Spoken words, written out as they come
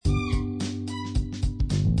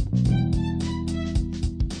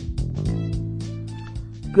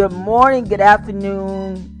Good morning, good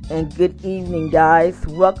afternoon, and good evening, guys.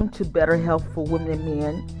 Welcome to Better Health for Women and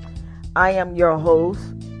Men. I am your host,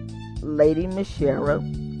 Lady Michelle,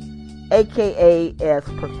 aka as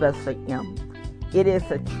Professor M. It is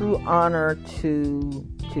a true honor to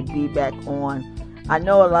be back on. I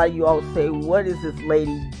know a lot of you all say, "What is this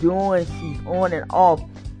lady doing? She's on and off."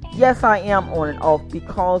 Yes, I am on and off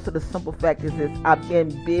because of the simple fact is this: I've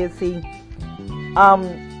been busy.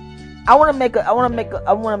 I want to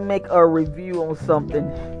make a review on something.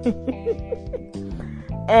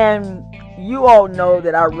 And you all know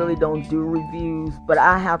that I really don't do reviews, but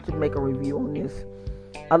I have to make a review on this.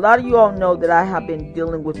 A lot of you all know that I have been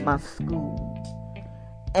dealing with my school.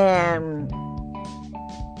 And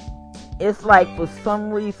it's like for some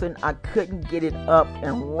reason I couldn't get it up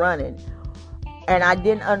and running. And I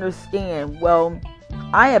didn't understand. Well,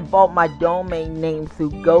 I had bought my domain name through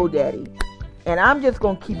GoDaddy. And I'm just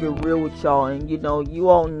going to keep it real with y'all. And you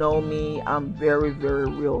all know me. I'm very, very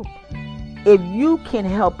real. If you can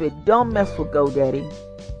help it, don't mess with GoDaddy.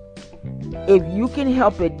 If you can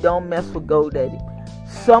help it, don't mess with GoDaddy.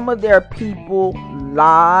 Some of their people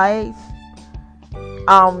lies.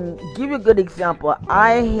 Give you a good example.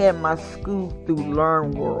 I had my school through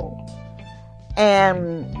Learn World.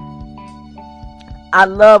 And I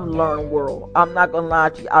love Learn World. I'm not going to lie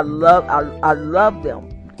to you. I love them.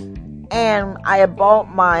 And I had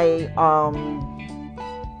bought my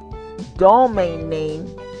domain name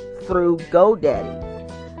through GoDaddy.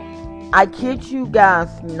 I kid you guys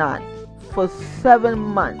not. For 7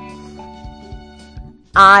 months,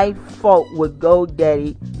 I fought with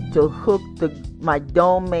GoDaddy to hook my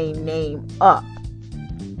domain name up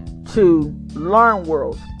to Learn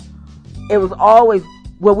World. It was always,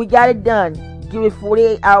 well, we got it done. Give it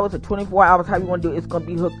 48 hours or 24 hours, how you want to do it. It's going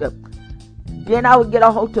to be hooked up. Then I would get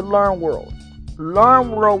a hold to Learn World.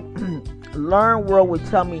 Learn World would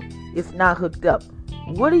tell me it's not hooked up.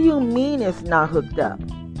 What do you mean it's not hooked up?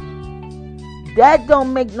 That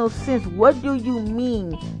don't make no sense. What do you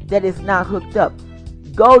mean that it's not hooked up?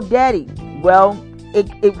 GoDaddy. Well,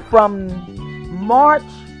 it from March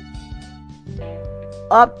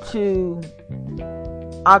up to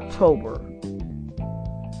October,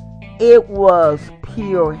 it was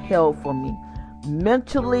pure hell for me.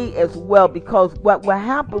 Mentally as well, because what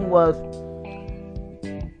happened was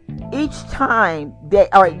each time give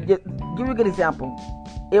you a good example.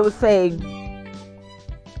 It would say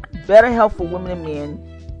Better Health for Women and Men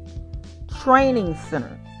Training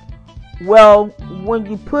Center. Well, when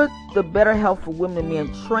you put the Better Health for Women and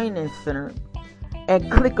Men Training Center and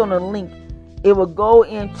click on the link, it will go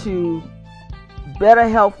into Better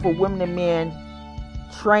Health for Women and Men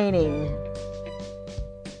Training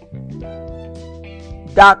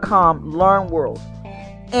 .com Learn World,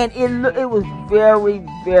 and it was very,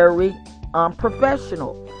 very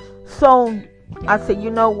unprofessional. So I said,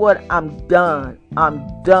 you know what? I'm done.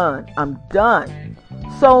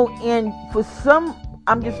 So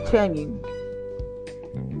I'm just telling you,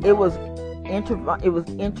 it was intervention. It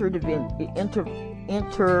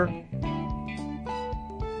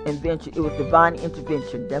was divine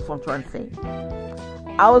intervention. That's what I'm trying to say.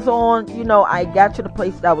 I was on, I got to the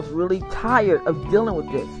place that I was really tired of dealing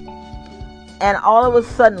with this. And all of a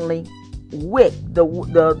sudden, Wix,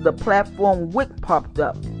 the platform Wix popped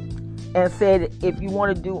up and said, if you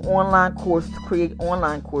want to do online courses, create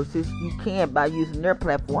online courses, you can by using their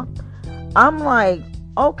platform. I'm like,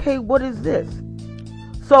 okay, what is this?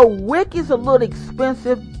 So Wix is a little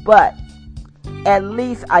expensive, but at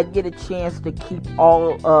least I get a chance to keep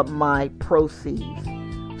all of my proceeds.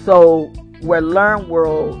 So where Learn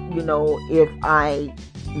World, if I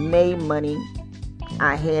made money,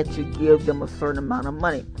 I had to give them a certain amount of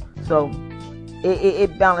money. So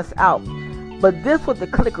it balanced out. But this what the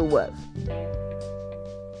clicker was.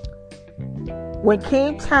 When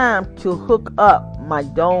came time to hook up my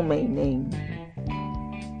domain name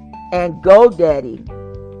and GoDaddy,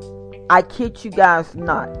 I kid you guys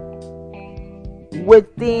not,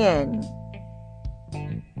 within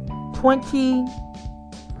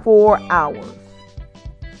 24 hours,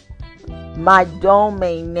 my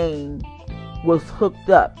domain name was hooked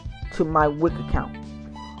up to my Wix account.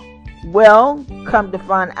 Well, come to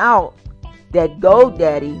find out that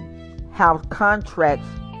GoDaddy have contracts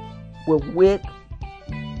with Wix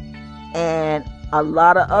and a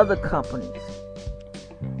lot of other companies.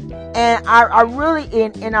 And I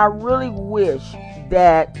really wish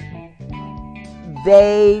that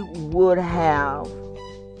they would have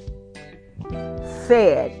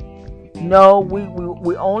said, no, we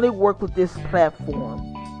only work with this platform,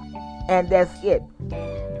 and that's it.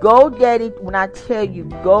 GoDaddy, when I tell you,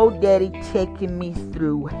 GoDaddy taking me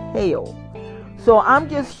through hell. So I'm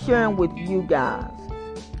just sharing with you guys,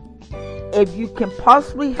 if you can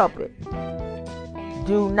possibly help it,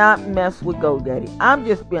 do not mess with GoDaddy. I'm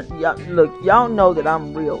just being, look, y'all know that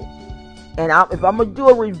I'm real. And if I'm going to do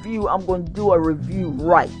a review, I'm going to do a review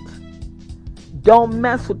right. Don't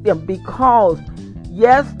mess with them, because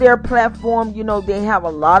yes, their platform, they have a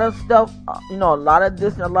lot of stuff, a lot of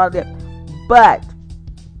this and a lot of that, but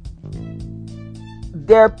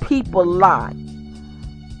their people lie.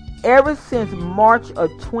 Ever since March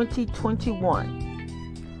of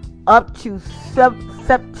 2021 up to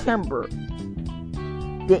September,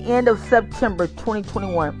 the end of September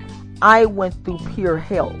 2021, I went through pure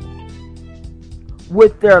hell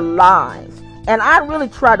with their lies. And I really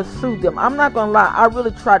tried to sue them. I'm not going to lie. I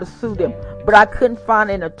really tried to sue them. But I couldn't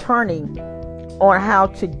find an attorney on how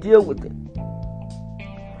to deal with it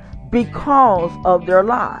because of their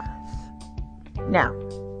lies. Now,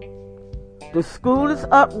 the school is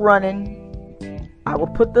up running. I will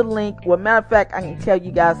put the link. Well, matter of fact, I can tell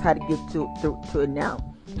you guys how to get to it now.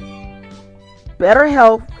 Better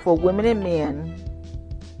Health for Women and Men.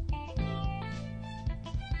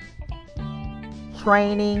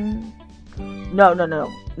 Training. No,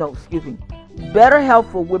 excuse me. Better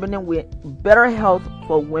Health for Women and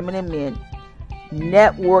Men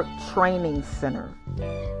Network Training Center.com.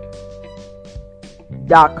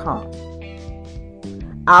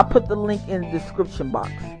 I'll put the link in the description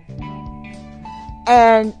box.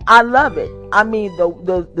 And I love it. I mean,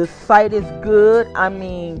 the site is good. I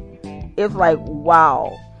mean, it's like,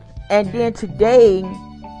 wow. And then today,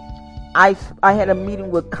 I had a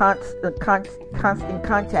meeting with Constant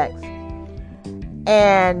Contacts.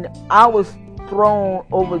 And I was thrown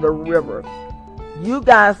over the river. You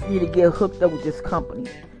guys need to get hooked up with this company.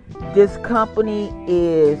 This company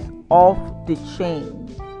is off the chain.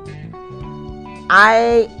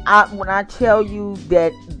 When I tell you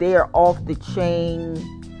that they are off the chain,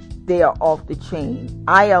 they are off the chain.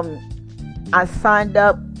 I signed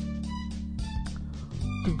up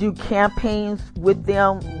to do campaigns with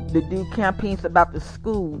them, to do campaigns about the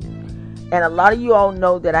school. And a lot of you all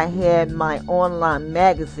know that I had my online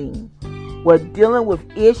magazine. We're dealing with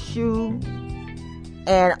Issue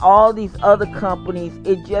and all these other companies.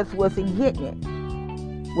 It just wasn't hitting it.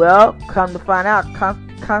 Well, come to find out,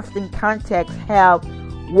 Constant Contacts have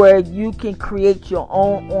where you can create your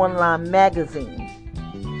own online magazine.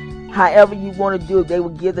 However you want to do it, they will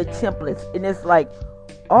give the templates. And it's like,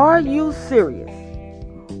 are you serious?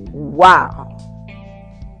 Wow.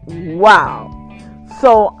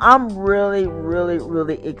 So I'm really, really,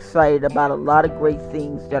 really excited about a lot of great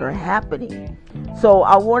things that are happening. So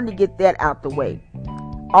I wanted to get that out the way.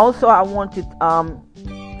 Also, I want to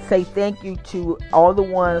say thank you to all the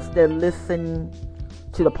ones that listen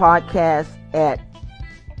to the podcast at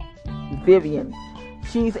Vivian.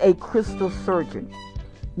 She's a crystal surgeon.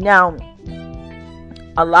 Now,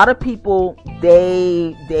 a lot of people,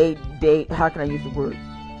 they how can I use the word?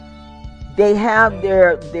 They have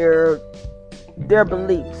their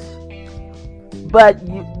beliefs, but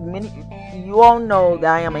you all know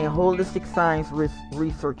that I am a holistic science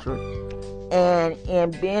researcher, and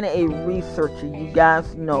in being a researcher, you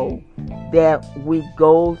guys know that we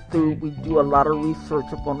do a lot of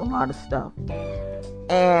research upon a lot of stuff.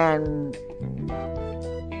 And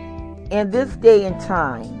in this day and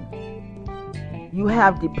time, you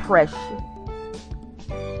have depression,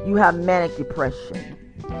 you have manic depression,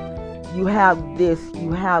 you have this,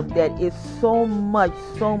 you have that. It's so much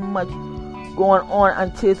going on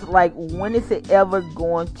until it's like, when is it ever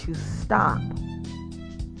going to stop?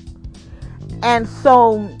 And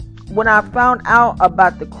so when I found out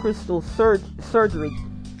about the crystal surgery,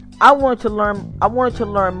 I wanted to learn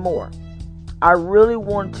more. I really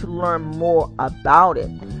wanted to learn more about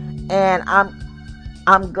it. And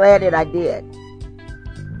I'm glad that I did.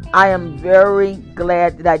 I am very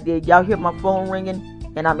glad that I did. Y'all hear my phone ringing?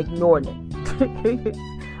 And I'm ignoring it.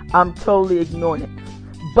 I'm totally ignoring it.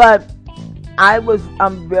 But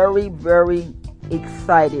I'm very, very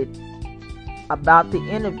excited about the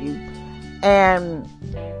interview. And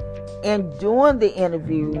in doing the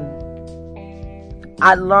interview,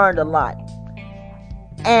 I learned a lot.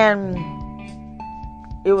 And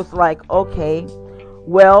it was like, okay,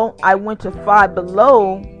 well, I went to Five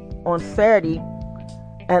Below on Saturday,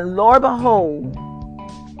 and lo and behold,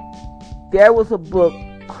 there was a book,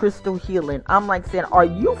 Crystal Healing. I'm like saying, are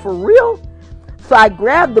you for real? So I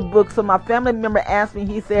grabbed the book. So my family member asked me,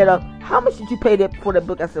 he said, how much did you pay for that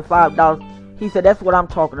book? I said, $5. He said, that's what I'm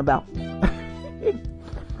talking about.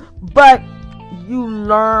 But you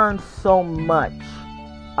learn so much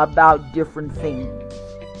about different things.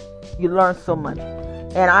 You learn so much.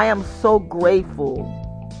 And I am so grateful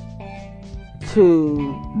to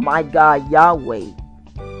my God Yahweh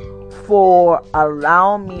for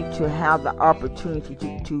allowing me to have the opportunity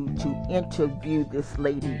to interview this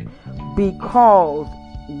lady, because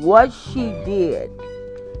what she did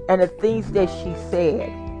and the things that she said,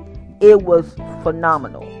 it was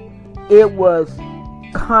phenomenal. It was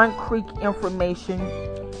concrete information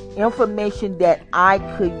that I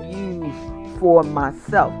could use for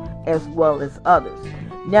myself as well as others.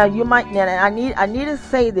 Now you might, and I need to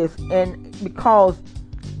say this, and because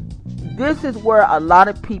this is where a lot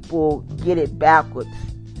of people get it backwards,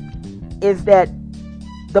 is that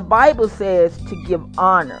the Bible says to give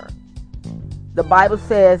honor. The Bible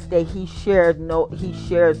says that he shares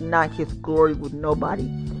not his glory with nobody.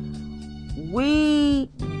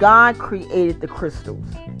 God created the crystals.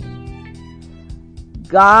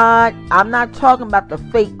 God, I'm not talking about the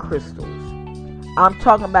fake crystals. I'm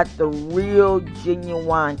talking about the real,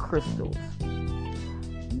 genuine crystals.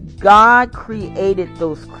 God created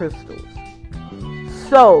those crystals.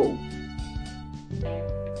 So,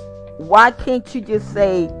 why can't you just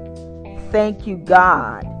say, thank you,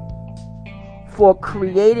 God, for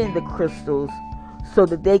creating the crystals so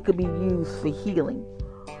that they could be used for healing?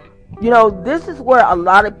 You know, this is where a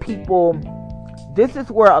lot of people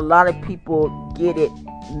get it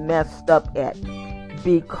messed up at,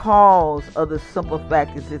 because of the simple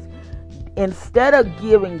fact is instead of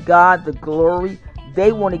giving God the glory,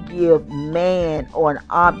 they want to give man or an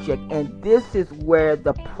object, and this is where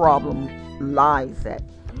the problem lies at.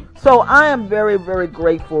 So I am very, very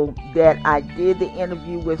grateful that I did the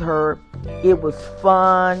interview with her. It was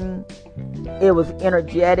fun. It was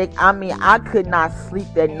energetic. I mean, I could not sleep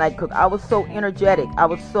that night because I was so energetic. I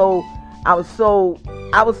was so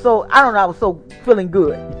feeling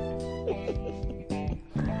good.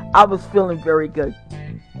 I was feeling very good.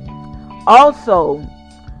 Also,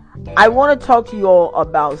 I want to talk to you all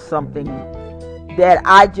about something that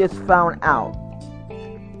I just found out.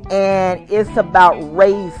 And it's about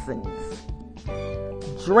raisins.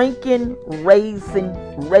 Drinking raisin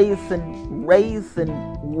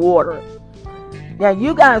water. Now,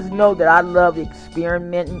 you guys know that I love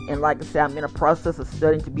experimenting, and like I said, I'm in a process of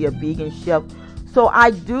studying to be a vegan chef. So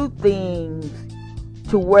I do things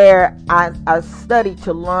to where I study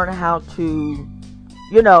to learn how to,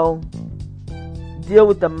 deal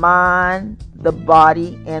with the mind, the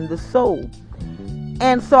body, and the soul.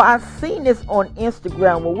 And so I've seen this on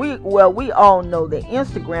Instagram. We all know that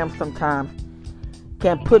Instagram sometimes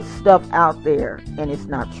can put stuff out there and it's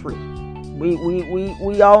not true.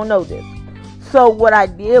 We all know this. So what I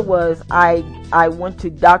did was I went to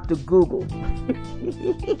Dr. Google.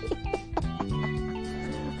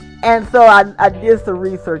 And so I did some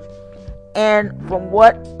research. And from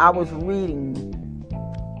what I was reading,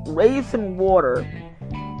 raisin water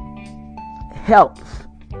helps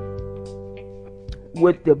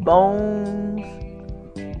with the bones,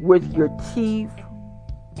 with your teeth,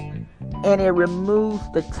 and it removes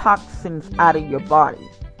the toxins out of your body.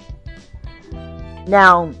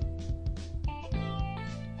 Now,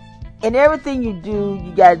 in everything you do,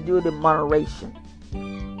 you got to do it in moderation.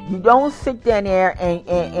 You don't sit down there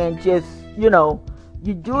and just, you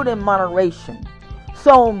do it in moderation.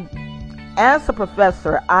 So, as a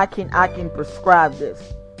professor, I can prescribe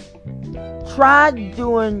this. Try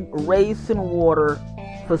doing raisin water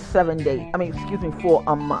for 7 days. For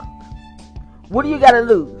a month. What do you got to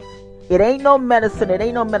lose? It ain't no medicine. It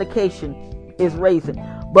ain't no medication. It's raisin.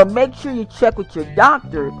 But make sure you check with your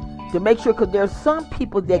doctor to make sure, because there's some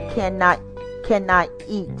people that cannot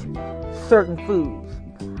eat certain foods,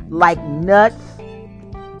 like nuts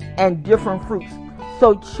and different fruits.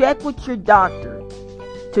 So check with your doctor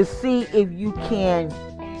to see if you can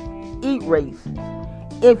eat raisins.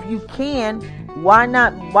 If you can, why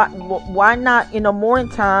not in the morning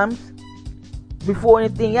times, before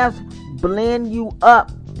anything else, blend you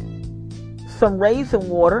up some raisin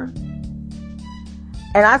water.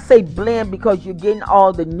 And I say blend because you're getting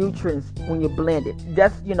all the nutrients when you blend it.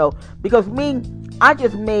 That's, because I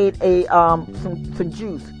just made some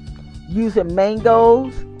juice using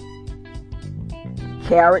mangoes,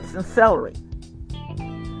 carrots, and celery.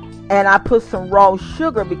 And I put some raw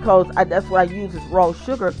sugar because that's what I use is raw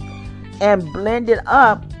sugar, and blend it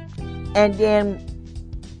up. And then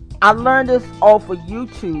I learned this off of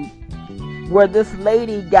YouTube, where this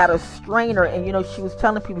lady got a strainer, and she was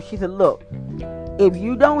telling people, she said, look, if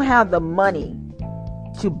you don't have the money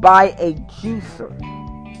to buy a juicer,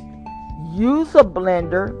 use a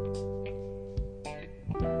blender,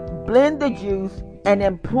 blend the juice, and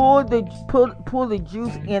then pull the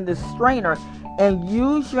juice in the strainer, and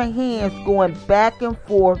use your hands going back and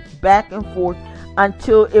forth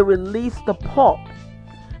until it releases the pulp.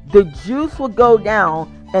 the juice will go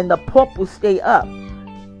down and the pulp will stay up.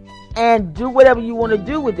 And do whatever you want to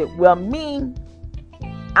do with it. Well, me,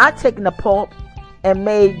 I taken the pulp and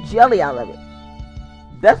made jelly out of it.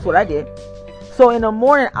 That's what I did. So in the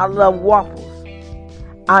morning, I love waffles.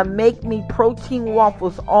 I make me protein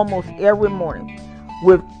waffles almost every morning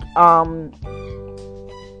with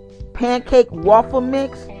pancake waffle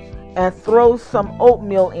mix and throw some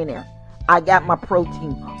oatmeal in there. I got my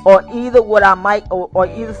protein. Or either what I might, or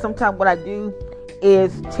either sometimes what I do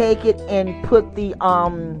is take it and put the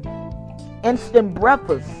instant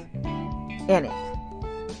breakfast in it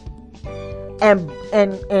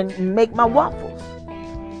and make my waffles.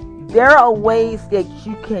 There are ways that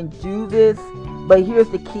you can do this, but here's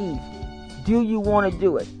the key. Do you want to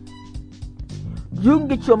do it? You can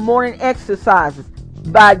get your morning exercises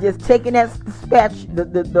by just taking that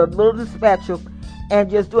the little dispatcher and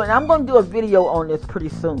just doing it. I'm going to do a video on this pretty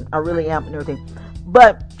soon. I really am and everything.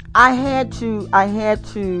 But I had to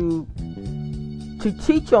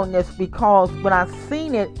teach on this because when I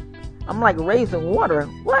seen it, I'm like, raisin water?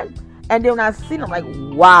 What? And then when I seen it, I'm like,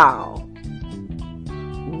 wow.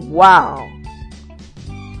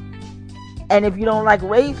 And if you don't like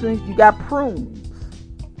raisins, you got prunes.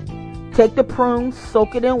 Take the prunes,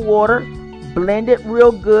 soak it in water, blend it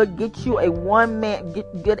real good. Get you a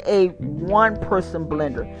get a one-person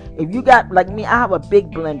blender. If you got, like me, I have a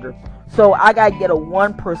big blender, so I gotta get a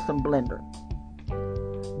one-person blender.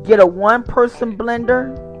 Get a one-person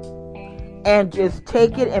blender and just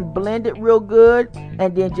take it and blend it real good,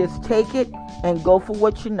 and then just take it and go for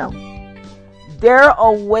what you know. There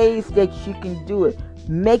are ways that you can do it.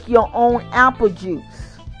 Make your own apple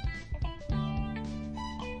juice.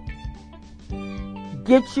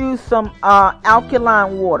 Get you some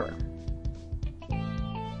alkaline water.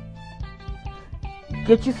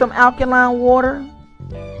 Get you some alkaline water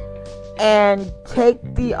and take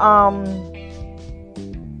the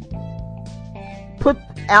put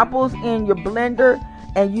apples in your blender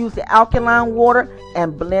and use the alkaline water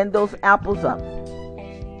and blend those apples up.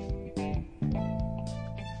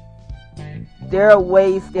 There are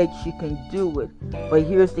ways that you can do it, but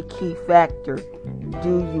here's the key factor.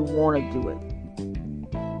 Do you want to do it?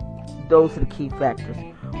 Those are the key factors.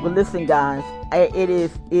 Well, listen, guys, it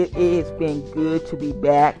has been good to be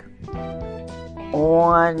back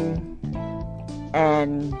on,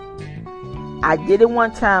 and I did it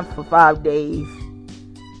one time for 5 days.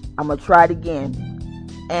 I'm gonna try it again,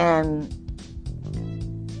 and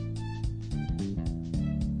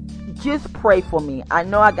just pray for me. I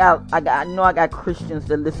know I got Christians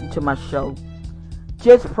that listen to my show.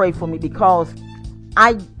 Just pray for me because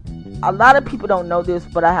a lot of people don't know this,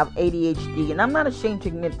 but I have ADHD, and I'm not ashamed to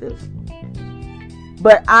admit this.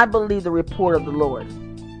 But I believe the report of the Lord.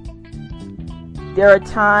 There are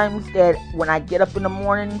times that when I get up in the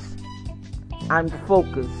mornings, I'm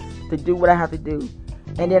focused to do what I have to do,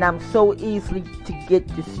 and then I'm so easily to get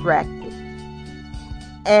distracted.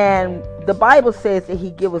 And the Bible says that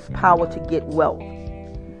He gives us power to get wealth.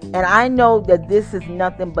 And I know that this is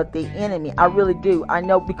nothing but the enemy. I really do. I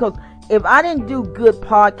know, because if I didn't do good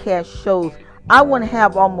podcast shows, I wouldn't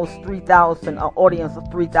have almost 3,000, an audience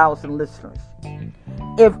of 3,000 listeners.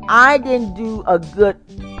 If I didn't do a good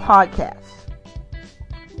podcast,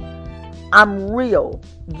 I'm real.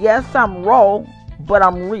 Yes, I'm raw, but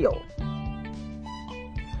I'm real.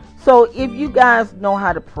 So if you guys know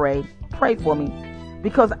how to pray, pray for me.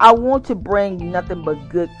 Because I want to bring nothing but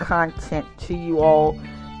good content to you all.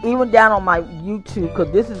 Even down on my YouTube,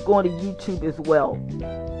 because this is going to YouTube as well.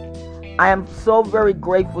 I am so very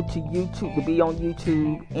grateful to YouTube, to be on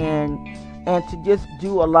YouTube, and to just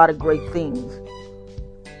do a lot of great things.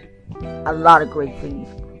 A lot of great things.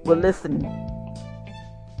 Well, listen.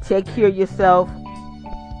 Take care of yourself.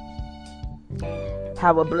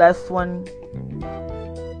 Have a blessed one.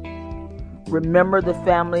 Remember the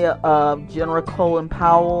family of General Colin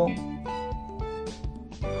Powell,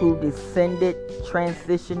 who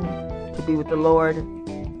transitioned to be with the Lord.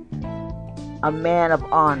 A man of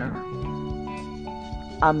honor.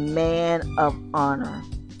 A man of honor.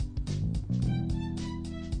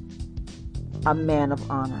 A man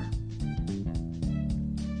of honor.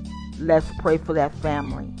 Let's pray for that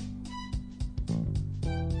family.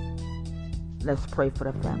 Let's pray for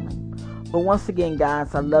the family. But once again,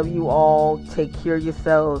 guys, I love you all. Take care of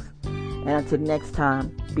yourselves. And until next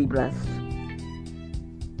time, be blessed.